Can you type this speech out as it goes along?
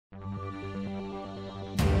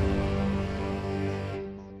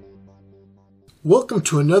Welcome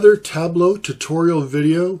to another Tableau tutorial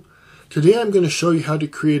video. Today I'm going to show you how to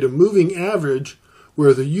create a moving average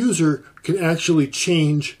where the user can actually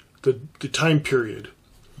change the time period.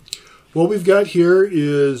 What we've got here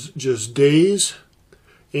is just days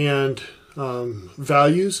and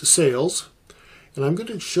values, sales, and I'm going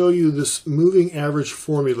to show you this moving average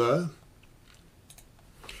formula.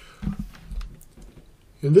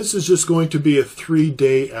 And this is just going to be a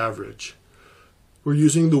 3-day average. We're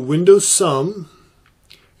using the window sum,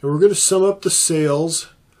 and we're going to sum up the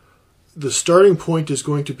sales. The starting point is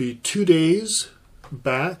going to be 2 days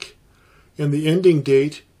back, and the ending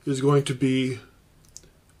date is going to be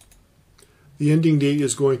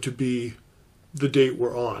the date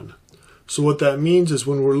we're on. So what that means is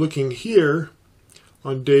when we're looking here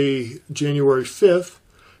on day January 5th,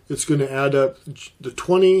 it's going to add up the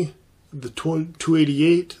 20, the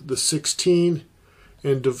 288, the 16,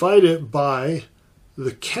 and divide it by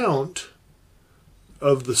the count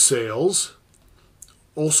of the sales,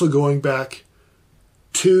 also going back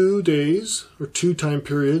 2 days or 2 time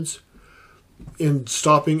periods, and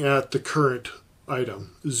stopping at the current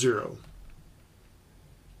item, 0.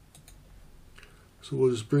 So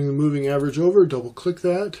we'll just bring the moving average over, double click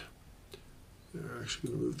that. We're actually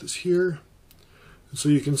going to move this here. And so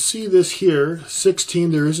you can see this here,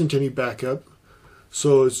 16, there isn't any backup,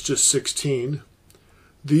 so it's just 16.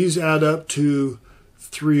 These add up to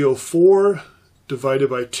 304 divided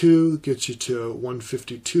by 2 gets you to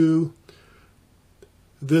 152.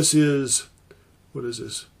 This is, what is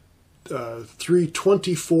this?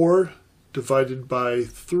 324 divided by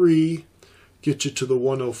 3 gets you to the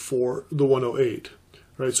 104, the 108.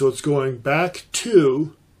 Right, so it's going back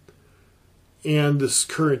 2 and this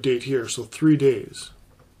current date here, so 3 days.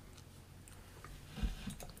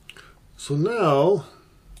 So now,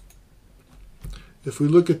 if we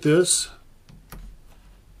look at this,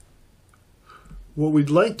 what we'd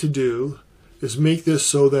like to do is make this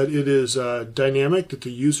so that it is dynamic, that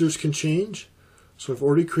the users can change. So I've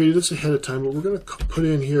already created this ahead of time, but we're going to put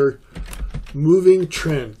in here moving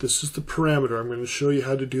trend. This is the parameter. I'm going to show you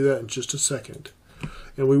how to do that in just a second.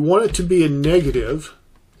 And we want it to be a negative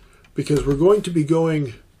because we're going to be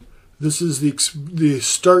going, this is the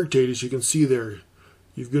start date, as you can see there.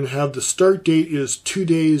 You're going to have the start date is 2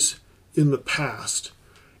 days in the past.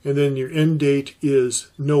 And then your end date is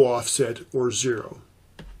no offset or 0.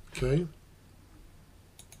 Okay?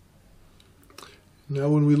 Now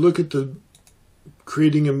when we look at the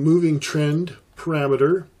creating a moving trend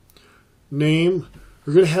parameter, name,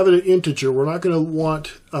 we're going to have it an integer. We're not going to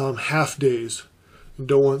want half days and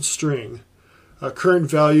don't want string. Current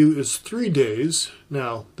value is 3 days.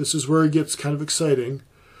 Now this is where it gets kind of exciting.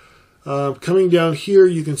 Coming down here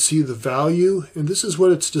you can see the value, and this is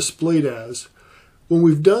what it's displayed as. When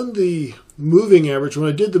we've done the moving average, when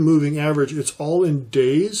I did the moving average, it's all in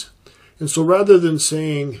days. And so rather than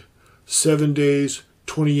saying 7 days,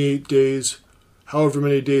 28 days, however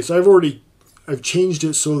many days, I've changed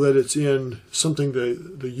it so that it's in something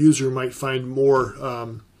the user might find more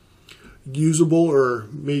usable or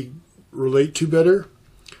may relate to better.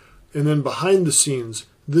 And then behind the scenes,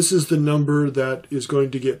 this is the number that is going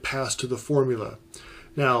to get passed to the formula.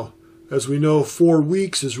 Now, as we know, 4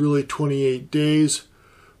 weeks is really 28 days.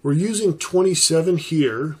 We're using 27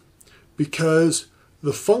 here because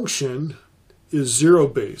the function is 0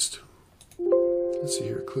 based. Let's see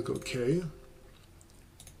here, click OK.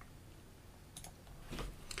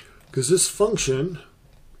 Because this function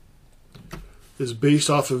is based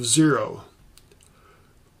off of 0.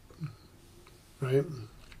 Right?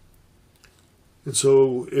 And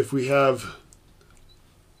so if we have,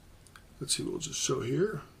 let's see, we'll just show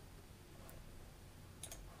here.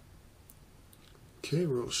 Okay,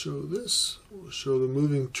 we'll show this. We'll show the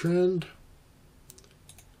moving trend.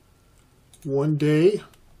 1 day.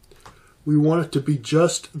 We want it to be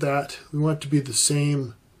just that. We want it to be the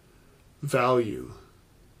same value.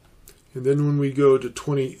 And then when we go to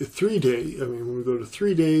 23 days, when we go to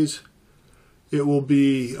 3 days, it will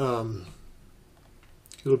be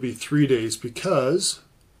 3 days because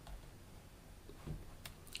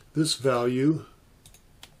this value,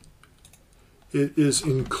 it is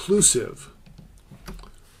inclusive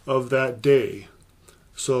of that day.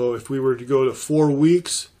 So if we were to go to 4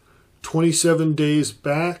 weeks, 27 days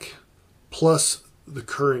back plus the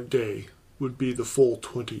current day would be the full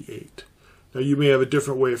 28. Now you may have a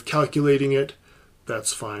different way of calculating it.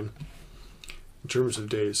 That's fine in terms of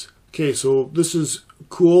days. Okay, so this is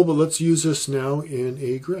cool, but let's use this now in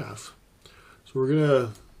a graph. So we're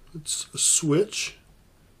let's switch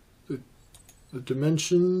the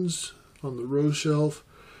dimensions on the row shelf.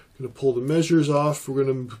 Going to pull the measures off. We're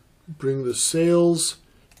going to bring the sales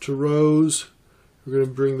to rows. We're going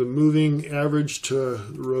to bring the moving average to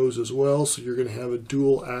the rows as well, so you're going to have a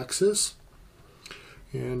dual axis.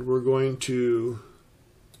 And we're going to,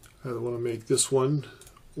 I want to make this one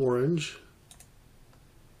orange.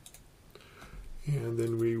 And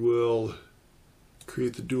then we will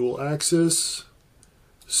create the dual axis,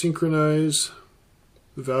 synchronize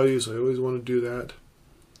the values. I always want to do that.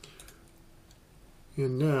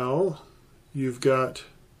 And now you've got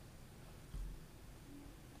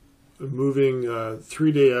a moving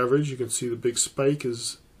 3-day average. You can see the big spike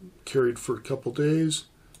is carried for a couple days.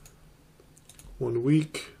 1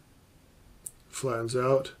 week flattens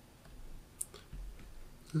out.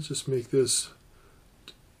 Let's just make this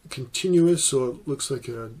continuous so it looks like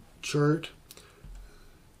a chart.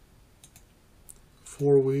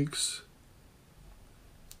 4 weeks.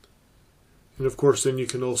 And of course then you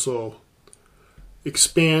can also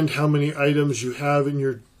expand how many items you have in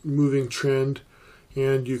your moving trend,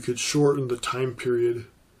 and you could shorten the time period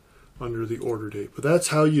under the order date. But that's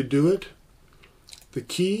how you do it. The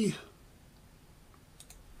key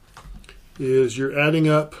is you're adding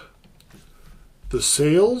up the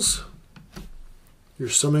sales, you're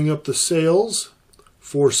summing up the sales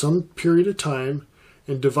for some period of time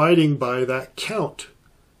and dividing by that count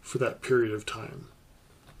for that period of time.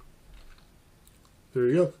 There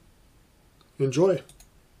you go. Enjoy.